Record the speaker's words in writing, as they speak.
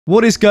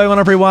What is going on,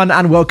 everyone,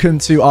 and welcome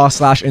to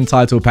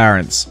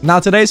r/EntitledParents. Now,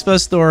 today's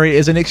first story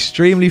is an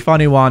extremely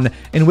funny one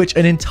in which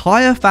an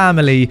entire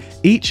family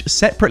each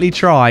separately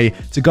try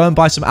to go and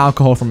buy some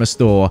alcohol from a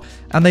store,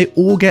 and they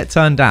all get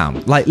turned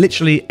down. Like,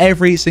 literally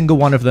every single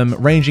one of them,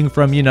 ranging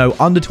from,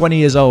 under 20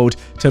 years old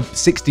to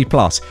 60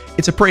 plus.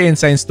 It's a pretty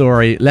insane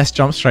story. Let's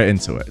jump straight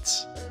into it.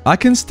 I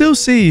can still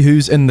see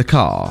who's in the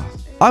car.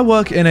 I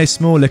work in a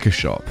small liquor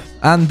shop,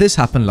 and this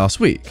happened last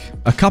week,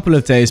 a couple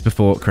of days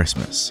before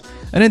Christmas.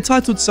 An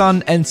entitled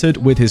son entered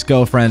with his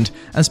girlfriend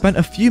and spent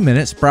a few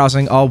minutes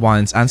browsing our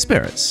wines and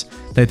spirits.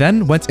 They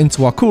then went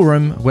into our cool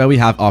room where we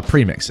have our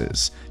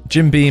premixes,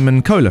 Jim Beam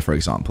and cola for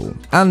example,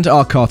 and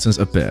our cartons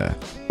of beer.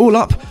 All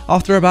up,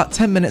 after about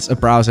 10 minutes of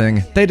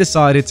browsing, they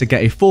decided to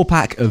get a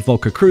 4-pack of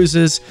Vodka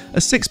Cruisers, a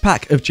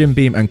 6-pack of Jim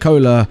Beam and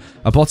cola,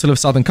 a bottle of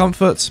Southern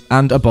Comfort,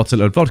 and a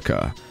bottle of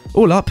vodka.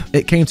 All up,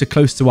 it came to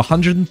close to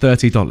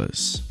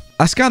 $130.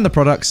 I scanned the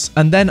products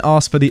and then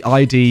asked for the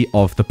ID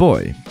of the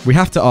boy. We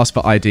have to ask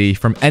for ID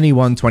from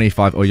anyone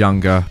 25 or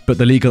younger, but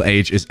the legal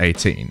age is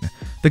 18.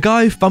 The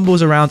guy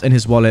fumbles around in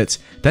his wallet,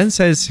 then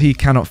says he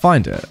cannot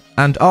find it,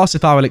 and asks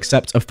if I will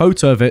accept a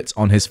photo of it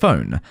on his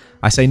phone.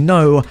 I say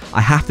no,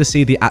 I have to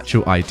see the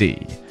actual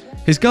ID.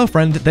 His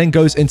girlfriend then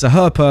goes into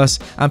her purse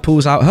and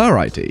pulls out her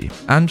ID,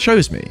 and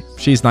shows me.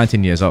 She's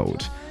 19 years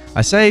old.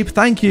 I say,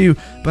 thank you,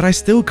 but I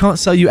still can't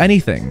sell you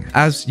anything,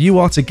 as you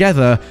are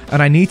together and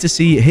I need to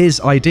see his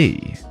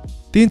ID.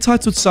 The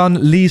entitled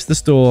son leaves the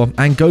store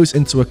and goes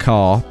into a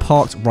car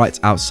parked right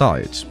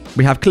outside.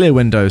 We have clear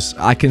windows,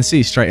 I can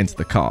see straight into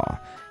the car.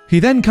 He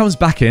then comes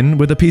back in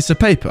with a piece of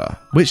paper,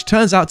 which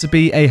turns out to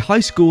be a high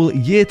school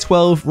year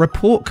 12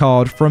 report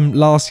card from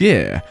last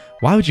year.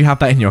 Why would you have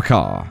that in your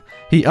car?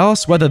 He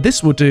asks whether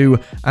this will do,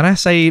 and I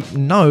say,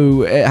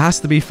 no, it has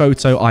to be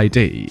photo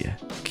ID.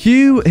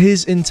 Cue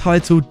his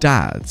entitled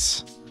dad.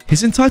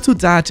 His entitled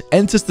dad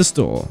enters the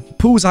store,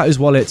 pulls out his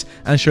wallet,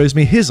 and shows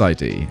me his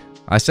ID.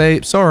 I say,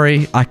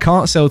 sorry, I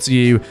can't sell to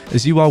you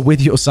as you are with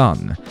your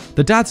son.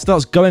 The dad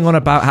starts going on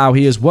about how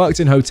he has worked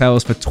in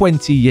hotels for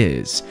 20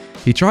 years.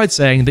 He tried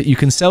saying that you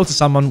can sell to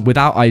someone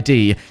without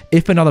ID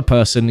if another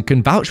person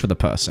can vouch for the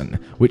person,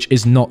 which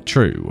is not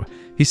true.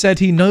 He said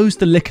he knows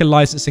the liquor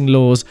licensing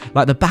laws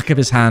like the back of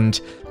his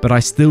hand, but I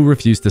still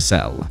refuse to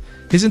sell.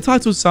 His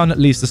entitled son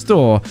leaves the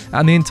store,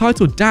 and the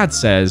entitled dad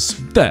says,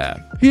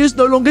 there, he is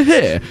no longer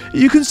here,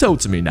 you can sell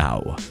to me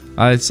now.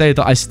 I say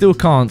that I still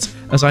can't,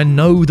 as I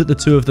know that the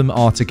two of them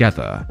are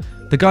together.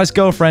 The guy's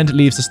girlfriend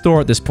leaves the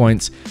store at this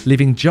point,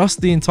 leaving just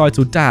the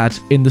entitled dad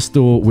in the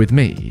store with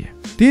me.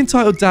 The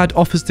entitled dad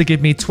offers to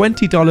give me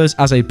 $20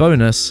 as a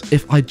bonus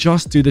if I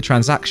just do the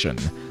transaction.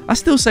 I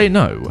still say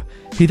no.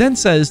 He then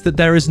says that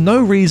there is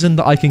no reason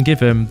that I can give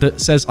him that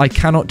says I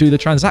cannot do the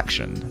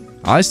transaction.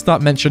 I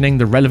start mentioning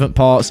the relevant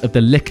parts of the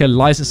Liquor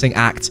Licensing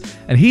Act,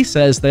 and he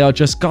says they are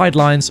just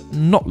guidelines,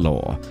 not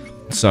law.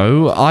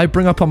 So I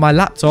bring up on my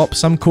laptop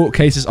some court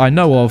cases I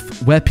know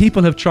of where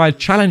people have tried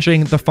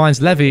challenging the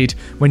fines levied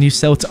when you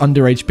sell to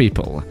underage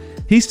people.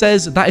 He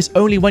says that is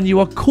only when you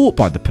are caught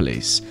by the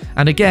police,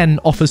 and again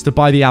offers to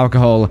buy the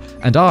alcohol,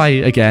 and I,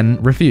 again,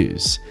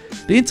 refuse.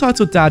 The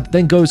entitled dad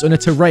then goes on a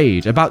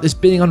tirade about this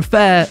being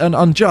unfair and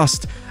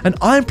unjust, and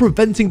I'm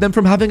preventing them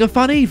from having a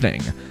fun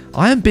evening.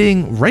 I am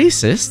being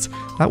racist?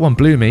 That one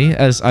blew me,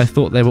 as I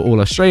thought they were all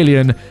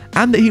Australian,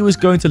 and that he was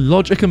going to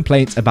lodge a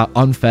complaint about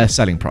unfair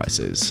selling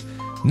prices.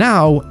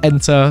 Now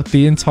enter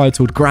the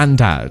entitled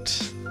granddad.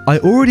 I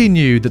already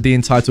knew that the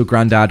entitled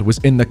granddad was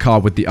in the car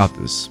with the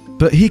others,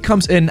 but he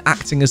comes in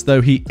acting as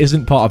though he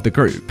isn't part of the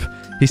group.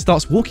 He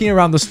starts walking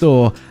around the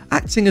store,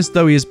 acting as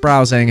though he is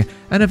browsing,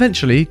 and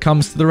eventually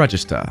comes to the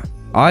register.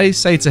 I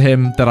say to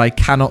him that I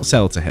cannot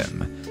sell to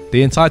him.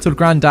 The entitled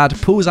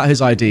granddad pulls out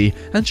his ID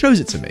and shows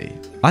it to me.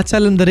 I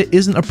tell him that it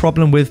isn't a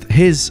problem with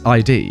his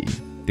ID.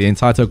 The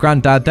entitled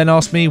granddad then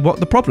asks me what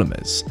the problem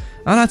is,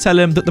 and I tell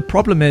him that the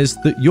problem is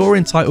that your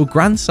entitled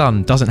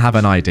grandson doesn't have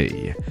an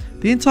ID.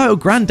 The entitled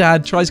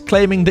granddad tries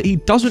claiming that he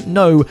doesn't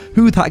know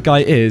who that guy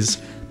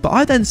is, but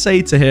I then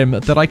say to him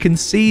that I can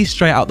see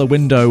straight out the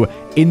window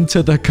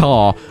into the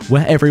car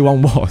where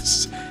everyone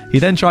was. He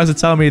then tries to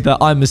tell me that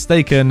I'm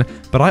mistaken,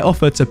 but I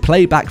offer to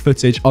play back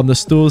footage on the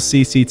store's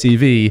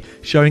CCTV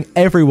showing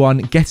everyone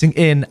getting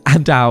in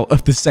and out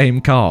of the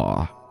same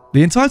car.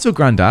 The entitled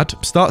granddad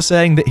starts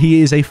saying that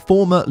he is a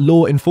former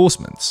law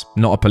enforcement,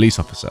 not a police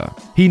officer.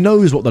 He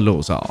knows what the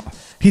laws are.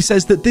 He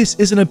says that this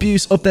is an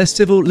abuse of their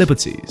civil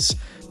liberties.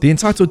 The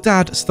entitled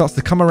dad starts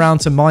to come around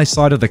to my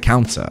side of the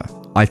counter.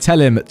 I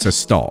tell him to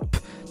stop.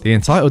 The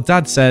entitled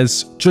dad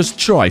says, just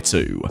try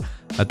to.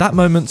 At that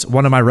moment,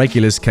 one of my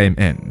regulars came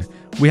in.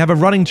 We have a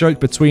running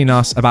joke between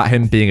us about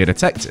him being a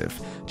detective,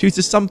 due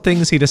to some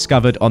things he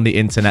discovered on the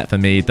internet for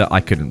me that I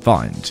couldn't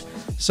find.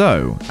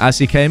 So, as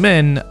he came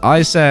in,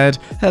 I said,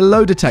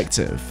 hello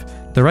detective.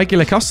 The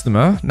regular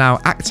customer, now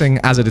acting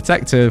as a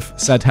detective,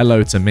 said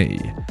hello to me.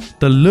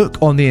 The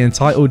look on the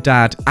entitled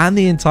dad and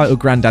the entitled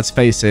granddad's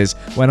faces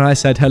when I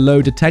said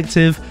hello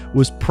detective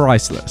was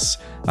priceless.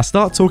 I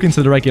start talking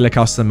to the regular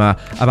customer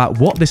about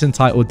what this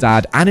entitled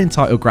dad and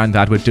entitled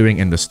granddad were doing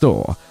in the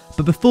store,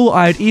 but before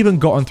I had even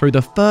gotten through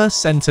the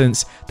first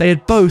sentence, they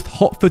had both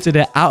hot-footed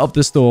it out of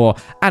the store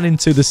and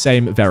into the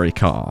same very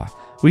car.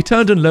 We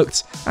turned and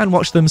looked and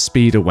watched them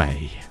speed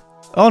away.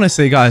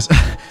 Honestly, guys,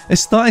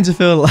 it's starting to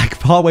feel like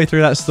partway through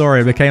that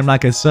story it became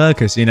like a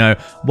circus, you know.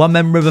 One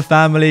member of the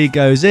family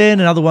goes in,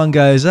 another one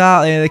goes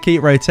out, they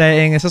keep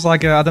rotating. It's just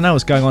like, I don't know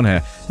what's going on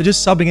here. They're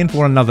just subbing in for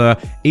one another,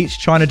 each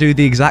trying to do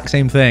the exact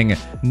same thing,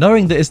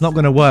 knowing that it's not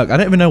going to work. I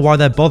don't even know why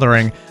they're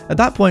bothering. At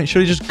that point,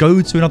 should you just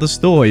go to another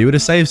store? You would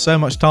have saved so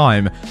much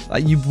time.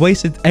 Like, you've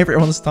wasted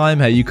everyone's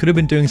time here. You could have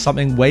been doing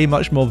something way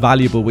much more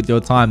valuable with your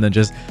time than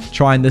just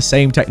trying the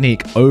same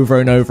technique over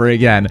and over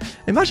again.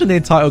 Imagine the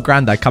entitled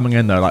granddad coming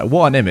in though, like,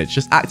 what an image,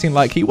 just acting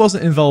like he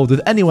wasn't involved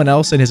with anyone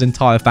else in his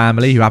entire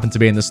family who happened to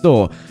be in the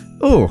store.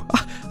 Oh,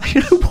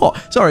 you know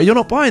what? Sorry, you're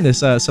not buying this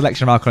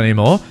selection of alcohol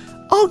anymore.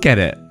 I'll get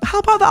it. How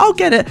about that? I'll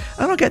get it.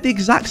 And I'll get the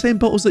exact same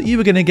bottles that you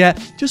were going to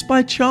get just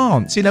by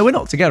chance. You know, we're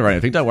not together or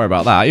anything. Don't worry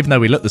about that. Even though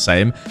we look the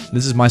same.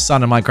 This is my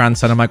son and my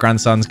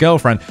grandson's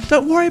girlfriend.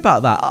 Don't worry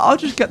about that. I'll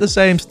just get the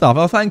same stuff.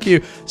 Oh, thank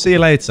you. See you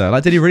later.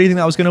 Like, did you really think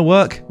that was going to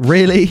work?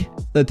 Really?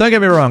 Don't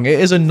get me wrong. It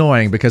is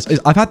annoying because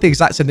I've had the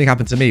exact same thing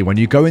happen to me. When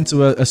you go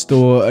into a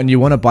store and you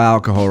want to buy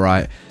alcohol,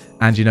 right?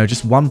 And, you know,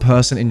 just one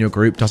person in your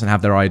group doesn't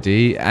have their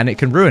ID, and it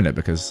can ruin it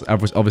because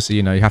obviously,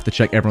 you know, you have to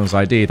check everyone's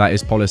ID. That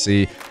is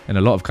policy in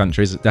a lot of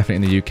countries,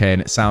 definitely in the UK,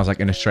 and it sounds like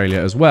in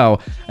Australia as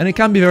well. And it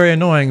can be very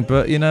annoying,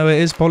 but, you know, it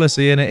is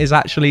policy and it is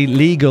actually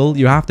legal.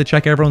 You have to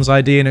check everyone's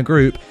ID in a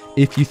group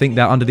if you think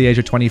they're under the age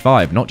of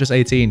 25, not just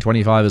 18,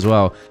 25 as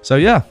well. So,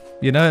 yeah.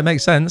 You know, it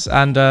makes sense.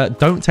 And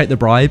don't take the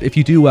bribe. If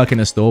you do work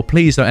in a store,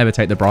 please don't ever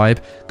take the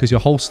bribe because your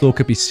whole store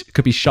could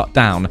be shut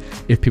down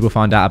if people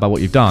find out about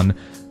what you've done.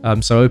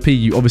 So OP,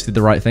 you obviously did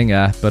the right thing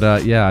there.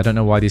 But yeah, I don't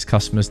know why these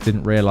customers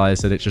didn't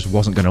realize that it just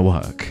wasn't going to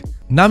work.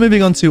 Now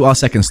moving on to our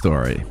second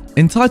story.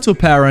 Entitled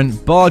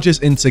parent barges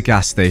into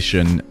gas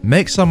station,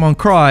 makes someone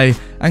cry,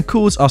 and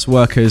calls us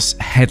workers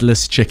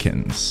headless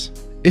chickens.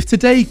 If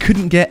today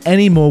couldn't get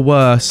any more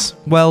worse,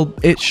 well,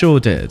 it sure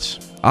did.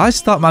 I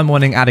start my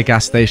morning at a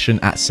gas station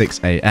at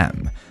 6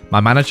 AM. My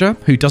manager,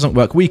 who doesn't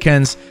work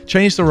weekends,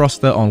 changed the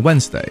roster on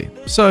Wednesday.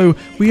 So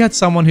we had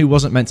someone who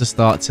wasn't meant to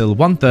start till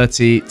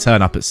 1:30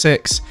 turn up at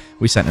 6.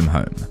 We sent him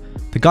home.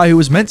 The guy who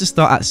was meant to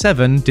start at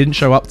 7 didn't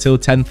show up till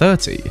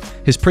 10:30.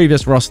 His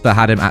previous roster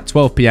had him at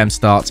 12 PM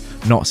start,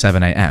 not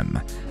 7 AM.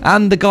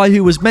 And the guy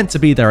who was meant to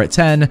be there at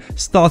 10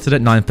 started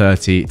at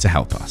 9:30 to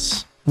help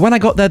us. When I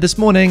got there this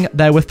morning,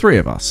 there were 3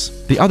 of us.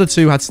 The other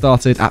 2 had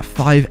started at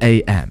 5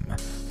 AM.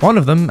 One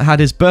of them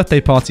had his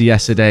birthday party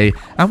yesterday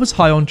and was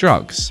high on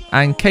drugs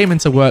and came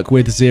into work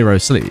with 0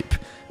 sleep.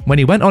 When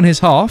he went on his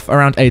half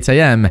around 8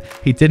 AM,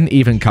 he didn't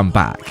even come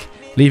back,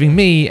 leaving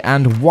me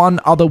and one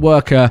other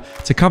worker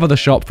to cover the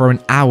shop for an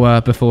hour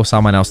before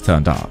someone else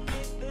turned up.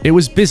 It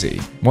was busy.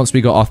 Once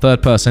we got our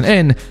third person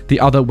in, the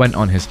other went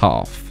on his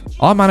half.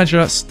 Our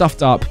manager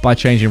stuffed up by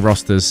changing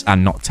rosters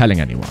and not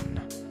telling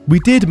anyone. We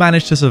did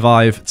manage to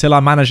survive till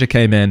our manager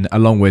came in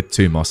along with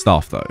 2 more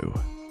staff though.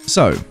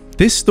 So,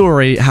 this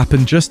story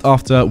happened just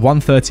after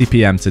 1:30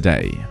 PM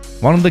today.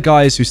 One of the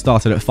guys who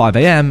started at 5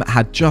 AM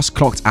had just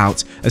clocked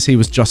out as he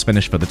was just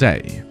finished for the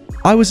day.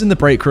 I was in the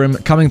break room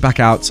coming back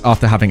out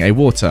after having a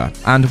water,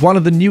 and one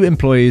of the new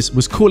employees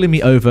was calling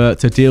me over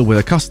to deal with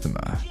a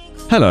customer.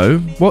 Hello,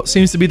 what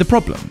seems to be the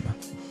problem?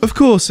 Of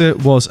course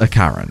it was a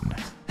Karen.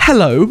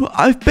 Hello,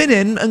 I've been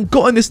in and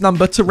gotten this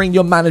number to ring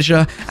your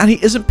manager and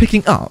he isn't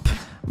picking up.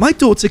 My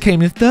daughter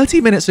came in 30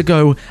 minutes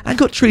ago and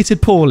got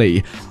treated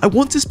poorly. I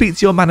want to speak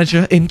to your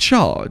manager in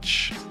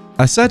charge.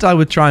 I said I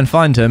would try and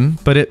find him,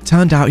 but it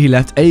turned out he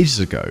left ages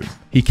ago.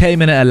 He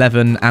came in at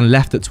 11 and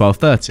left at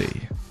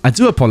 12:30. I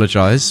do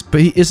apologise, but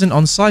he isn't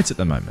on site at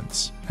the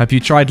moment. Have you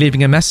tried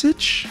leaving a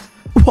message?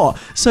 What?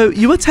 So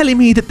you are telling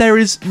me that there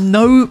is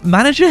no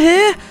manager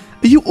here?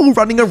 Are you all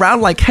running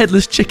around like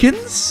headless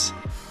chickens?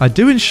 I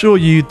do assure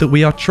you that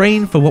we are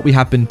trained for what we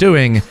have been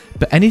doing,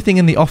 but anything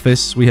in the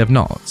office we have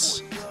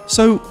not.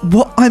 So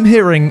what I'm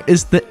hearing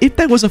is that if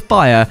there was a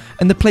fire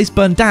and the place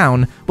burned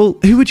down, well,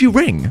 who would you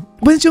ring?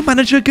 When's your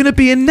manager going to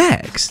be in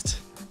next?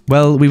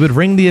 Well, we would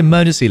ring the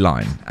emergency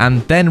line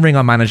and then ring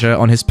our manager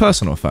on his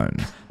personal phone.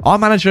 Our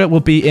manager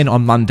will be in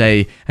on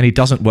Monday and he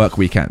doesn't work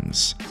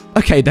weekends.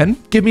 Okay then,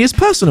 give me his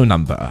personal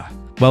number.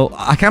 Well,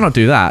 I cannot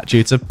do that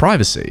due to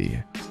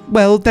privacy.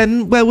 Well,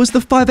 then where was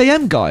the 5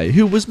 AM guy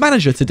who was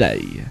manager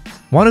today?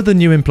 One of the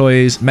new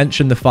employees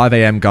mentioned the 5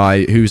 AM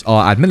guy who's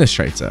our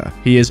administrator.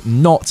 He is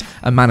not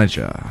a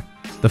manager.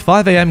 The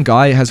 5 AM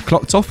guy has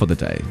clocked off for the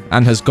day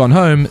and has gone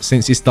home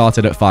since he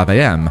started at 5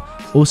 AM.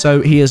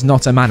 Also, he is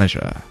not a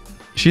manager.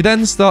 She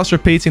then starts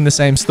repeating the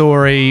same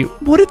story.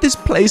 What if this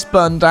place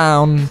burned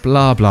down?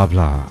 Blah, blah,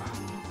 blah.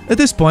 At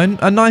this point,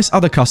 a nice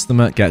other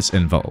customer gets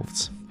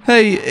involved.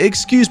 Hey,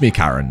 excuse me,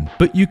 Karen,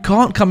 but you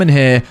can't come in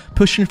here,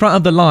 push in front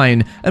of the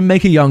line, and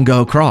make a young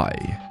girl cry.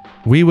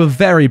 We were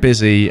very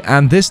busy,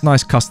 and this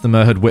nice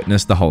customer had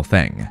witnessed the whole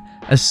thing.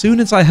 As soon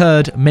as I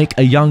heard "make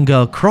a young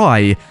girl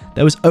cry,"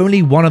 there was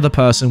only one other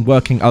person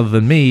working other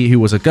than me who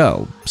was a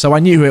girl, so I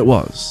knew who it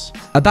was.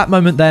 At that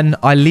moment then,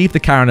 I leave the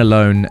Karen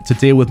alone to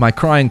deal with my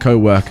crying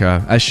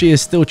co-worker as she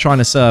is still trying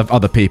to serve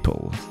other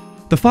people.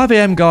 The 5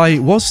 a.m. guy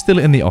was still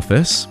in the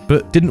office,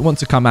 but didn't want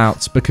to come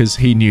out because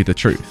he knew the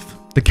truth.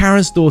 The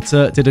Karen's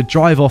daughter did a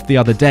drive-off the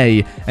other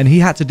day, and he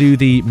had to do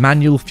the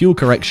manual fuel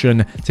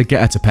correction to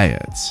get her to pay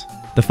it.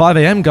 The 5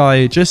 a.m.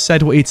 guy just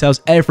said what he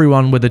tells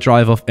everyone with the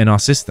drive-off in our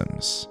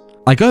systems.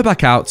 I go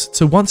back out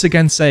to once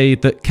again say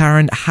that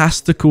Karen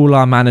has to call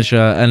our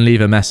manager and leave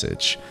a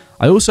message.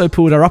 I also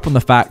pulled her up on the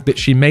fact that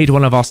she made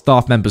one of our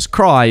staff members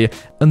cry,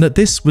 and that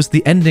this was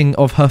the ending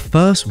of her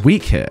first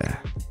week here.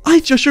 "I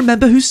just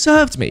remember who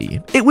served me.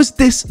 It was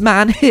this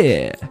man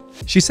here."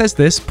 She says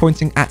this,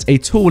 pointing at a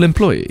tall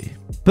employee.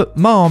 "But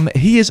mom,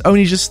 he has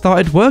only just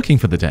started working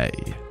for the day."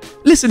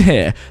 "Listen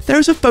here, there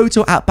is a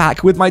photo out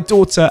back with my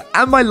daughter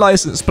and my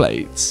license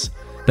plates."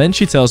 Then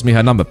she tells me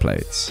her number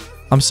plates.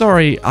 "I'm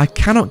sorry, I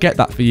cannot get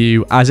that for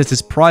you as it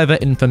is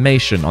private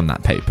information on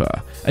that paper,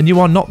 and you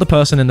are not the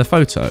person in the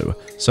photo.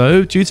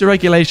 So, due to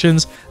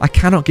regulations, I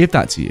cannot give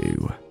that to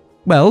you."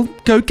 "Well,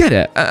 go get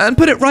it and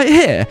put it right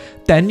here.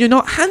 Then you're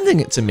not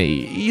handing it to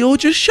me, you're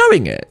just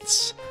showing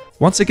it."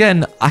 Once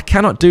again, I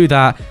cannot do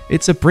that,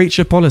 it's a breach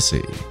of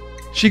policy.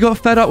 She got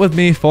fed up with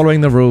me following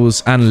the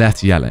rules and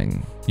left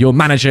yelling. "Your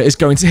manager is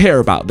going to hear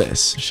about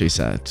this," she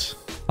said.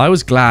 I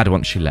was glad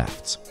once she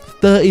left.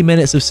 30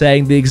 minutes of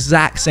saying the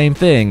exact same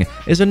thing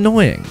is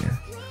annoying.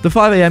 The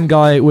 5 a.m.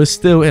 guy was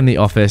still in the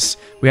office.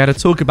 We had a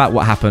talk about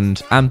what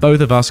happened, and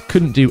both of us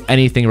couldn't do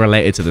anything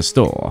related to the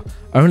store.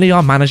 Only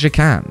our manager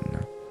can.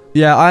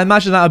 Yeah, I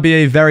imagine that would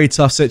be a very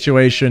tough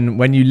situation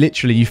when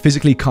you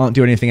physically can't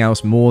do anything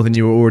else more than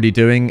you were already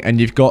doing, and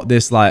you've got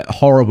this like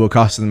horrible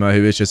customer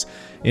who is just,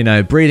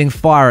 breathing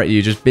fire at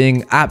you, just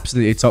being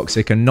absolutely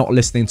toxic and not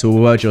listening to a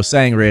word you're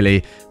saying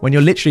really, when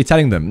you're literally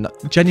telling them,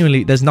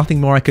 genuinely, there's nothing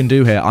more I can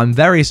do here. I'm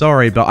very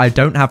sorry, but I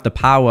don't have the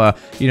power,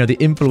 the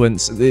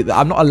influence.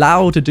 I'm not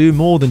allowed to do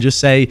more than just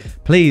say,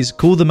 please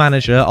call the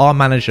manager, our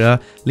manager,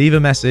 leave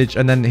a message,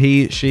 and then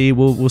she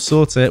will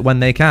sort it when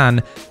they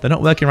can. They're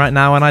not working right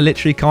now, and I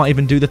literally can't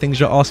even do the things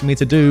you're asking me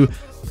to do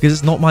because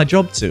it's not my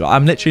job to.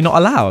 I'm literally not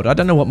allowed. I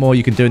don't know what more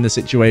you can do in this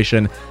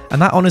situation.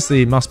 And that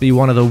honestly must be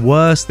one of the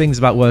worst things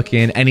about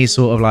working in any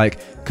sort of like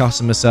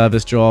customer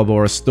service job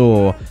or a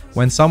store.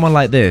 When someone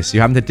like this,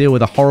 you're having to deal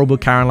with a horrible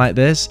Karen like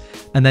this,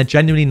 and they're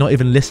genuinely not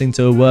even listening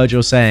to a word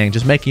you're saying,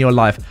 just making your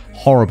life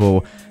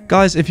horrible.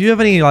 Guys, if you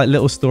have any like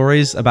little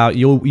stories about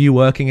you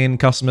working in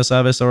customer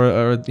service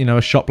or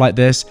a shop like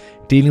this,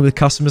 dealing with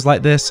customers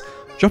like this,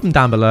 drop them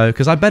down below,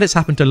 because I bet it's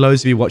happened to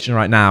loads of you watching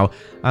right now,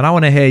 and I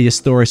want to hear your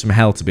stories from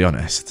hell, to be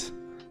honest.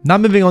 Now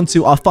moving on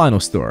to our final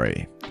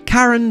story.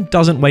 Karen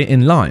doesn't wait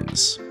in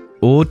lines.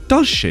 Or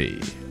does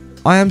she?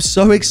 I am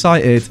so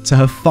excited to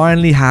have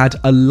finally had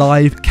a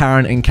live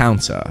Karen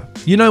encounter.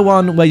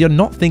 One where you're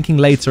not thinking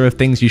later of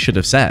things you should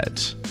have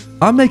said.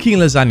 I'm making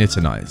lasagna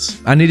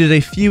tonight. I needed a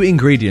few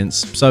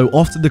ingredients, so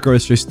off to the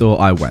grocery store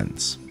I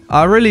went.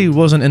 I really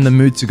wasn't in the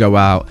mood to go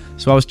out,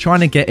 so I was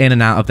trying to get in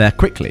and out of there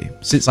quickly,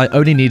 since I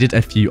only needed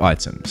a few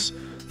items.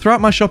 Throughout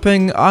my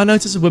shopping, I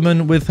noticed a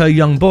woman with her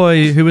young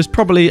boy who was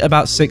probably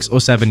about 6 or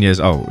 7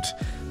 years old.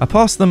 I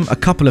passed them a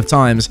couple of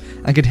times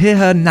and could hear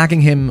her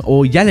nagging him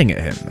or yelling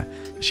at him.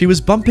 She was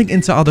bumping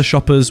into other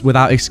shoppers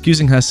without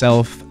excusing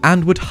herself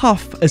and would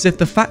huff as if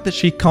the fact that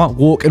she can't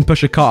walk and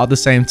push a cart at the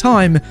same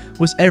time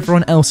was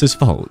everyone else's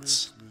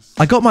fault.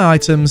 I got my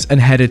items and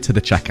headed to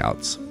the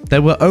checkout.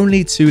 There were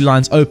only 2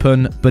 lines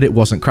open, but it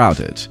wasn't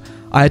crowded.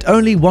 I had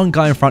only one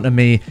guy in front of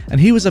me,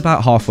 and he was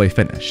about halfway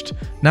finished.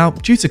 Now,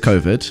 due to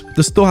COVID,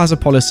 the store has a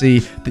policy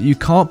that you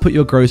can't put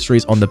your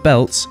groceries on the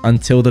belt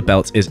until the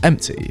belt is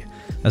empty.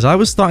 As I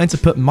was starting to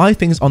put my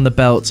things on the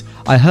belt,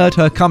 I heard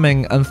her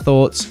coming and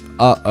thought,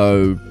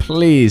 uh-oh,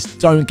 please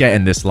don't get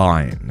in this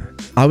line.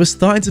 I was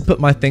starting to put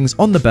my things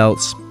on the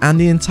belt, and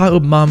the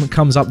entitled mum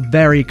comes up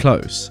very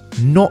close,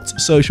 not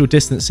social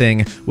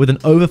distancing, with an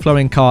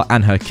overflowing cart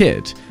and her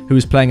kid, who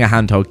was playing a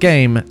handheld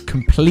game,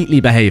 completely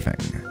behaving.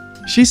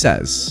 She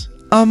says,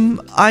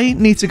 I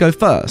need to go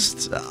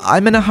first.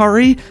 I'm in a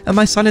hurry, and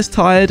my son is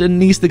tired and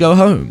needs to go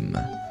home.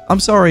 I'm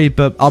sorry,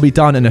 but I'll be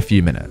done in a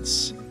few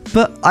minutes.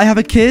 But I have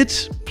a kid,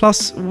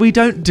 plus we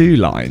don't do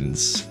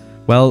lines.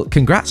 Well,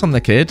 congrats on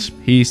the kid.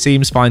 He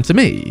seems fine to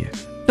me.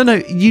 No,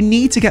 you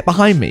need to get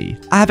behind me.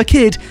 I have a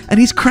kid, and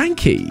he's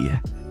cranky.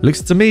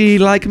 Looks to me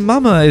like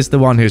Mama is the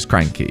one who's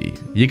cranky.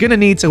 You're gonna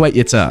need to wait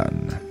your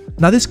turn.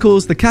 Now this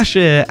caused the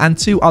cashier and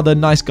 2 other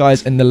nice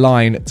guys in the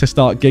line to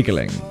start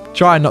giggling,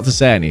 trying not to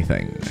say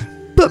anything.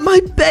 But my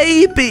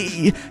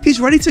baby!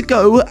 He's ready to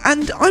go,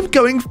 and I'm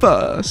going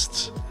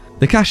first.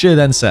 The cashier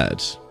then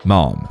said,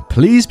 Mom,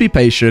 please be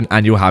patient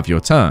and you'll have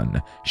your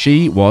turn.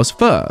 She was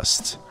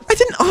first. I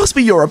didn't ask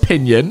for your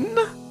opinion.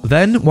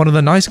 Then one of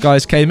the nice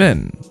guys came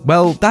in.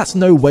 Well, that's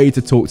no way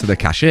to talk to the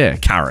cashier,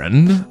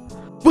 Karen.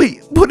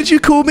 Wait, what did you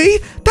call me?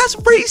 That's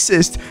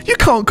racist. You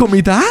can't call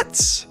me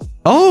that.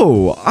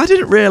 Oh, I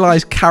didn't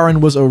realize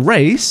Karen was a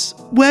race.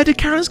 Where did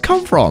Karens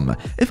come from?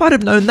 If I'd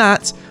have known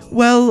that,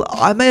 well,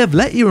 I may have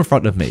let you in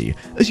front of me,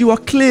 as you are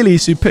clearly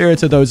superior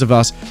to those of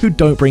us who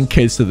don't bring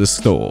kids to the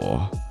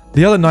store.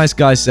 The other nice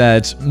guy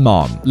said,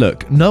 Mom,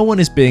 look, no one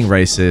is being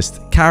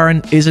racist.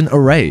 Karen isn't a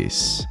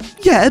race.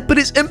 Yeah, but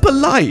it's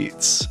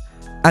impolite.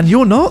 And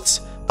you're not?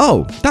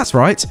 Oh, that's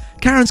right.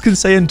 Karens can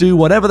say and do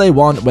whatever they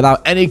want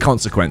without any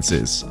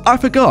consequences. I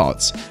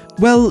forgot.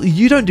 Well,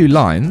 you don't do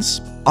lines.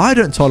 I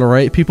don't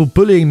tolerate people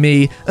bullying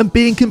me and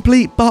being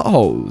complete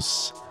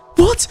buttholes.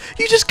 What?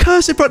 You just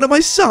curse in front of my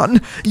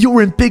son?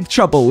 You're in big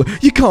trouble.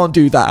 You can't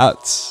do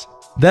that.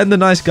 Then the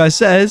nice guy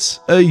says,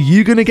 are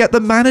you gonna get the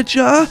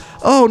manager?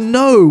 Oh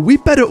no, we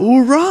better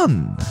all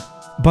run.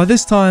 By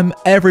this time,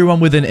 everyone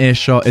within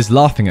earshot is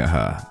laughing at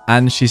her,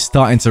 and she's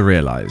starting to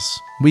realize.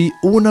 We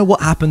all know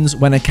what happens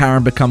when a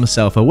Karen becomes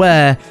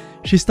self-aware.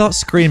 She starts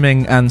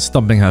screaming and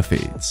stomping her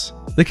feet.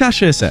 The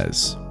cashier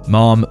says,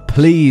 Mom,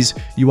 please,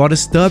 you are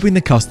disturbing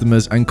the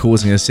customers and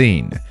causing a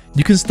scene.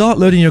 You can start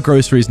loading your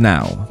groceries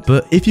now,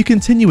 but if you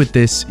continue with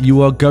this,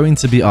 you are going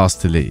to be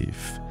asked to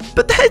leave.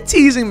 But they're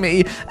teasing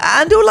me,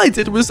 and all I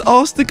did was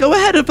ask to go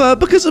ahead of her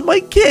because of my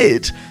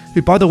kid,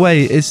 who, by the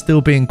way, is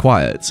still being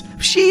quiet.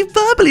 She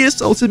verbally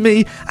assaulted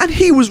me, and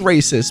he was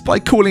racist by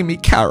calling me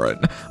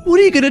Karen. What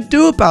are you going to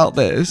do about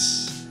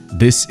this?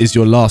 This is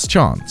your last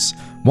chance.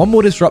 One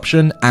more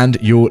disruption, and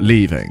you're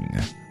leaving.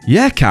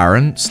 Yeah,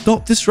 Karen,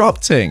 stop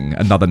disrupting,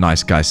 another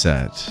nice guy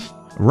said.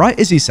 Right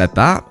as he said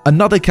that,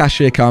 another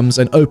cashier comes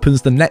and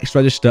opens the next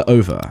register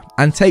over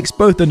and takes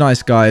both the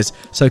nice guys,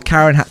 so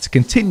Karen had to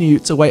continue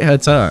to wait her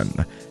turn.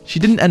 She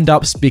didn't end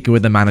up speaking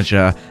with the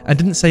manager and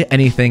didn't say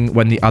anything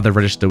when the other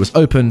register was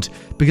opened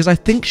because I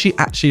think she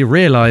actually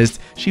realized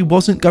she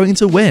wasn't going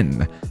to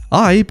win.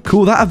 I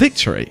call that a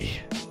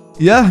victory.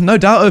 Yeah, no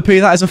doubt, OP,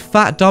 that is a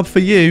fat dub for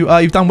you.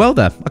 You've done well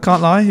there. I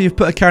can't lie. You've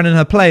put a Karen in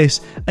her place.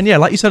 And yeah,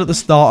 like you said at the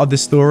start of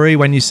this story,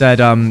 when you said,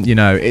 you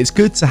know, it's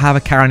good to have a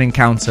Karen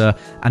encounter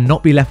and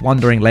not be left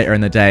wondering later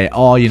in the day,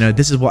 oh, you know,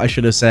 this is what I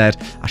should have said.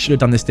 I should have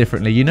done this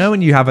differently. You know,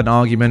 when you have an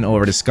argument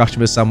or a discussion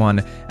with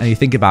someone and you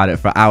think about it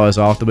for hours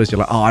afterwards, you're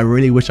like, oh, I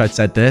really wish I'd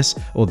said this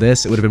or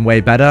this. It would have been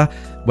way better.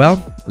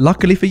 Well,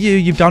 luckily for you,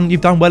 you've done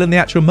well in the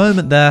actual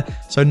moment there.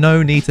 So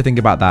no need to think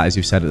about that, as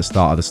you said at the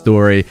start of the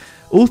story.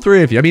 All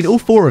three of you, I mean all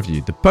four of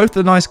you, both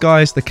the nice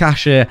guys, the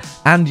cashier,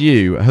 and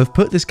you have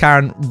put this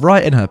Karen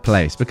right in her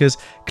place because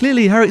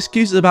clearly her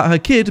excuses about her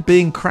kid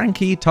being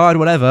cranky, tired,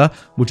 whatever,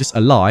 were just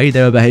a lie.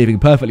 They were behaving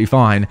perfectly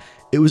fine.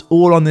 It was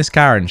all on this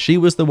Karen. She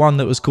was the one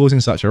that was causing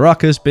such a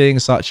ruckus, being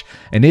such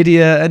an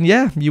idiot, and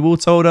yeah, you all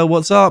told her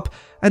what's up,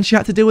 and she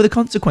had to deal with the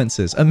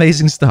consequences.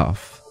 Amazing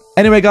stuff.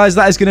 Anyway, guys,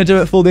 that is going to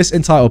do it for this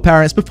Entitled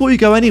Parents. Before you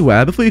go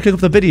anywhere, before you click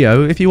off the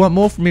video, if you want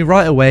more from me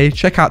right away,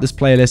 check out this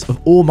playlist of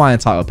all my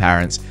Entitled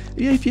Parents.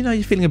 If you know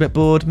you're feeling a bit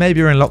bored, maybe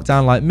you're in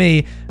lockdown like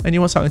me, and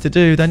you want something to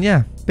do, then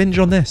yeah, binge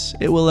on this.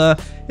 It will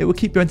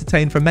keep you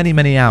entertained for many,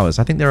 many hours.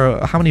 I think there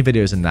are, how many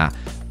videos in that?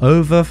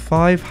 Over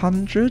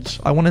 500,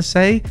 I want to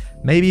say.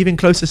 Maybe even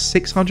close to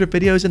 600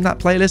 videos in that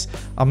playlist.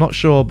 I'm not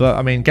sure, but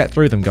I mean, get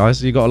through them,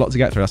 guys. You've got a lot to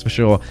get through, that's for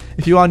sure.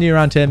 If you are new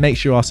around here, make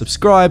sure you are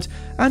subscribed.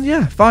 And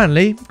yeah,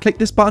 finally, click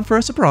this button for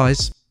a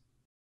surprise.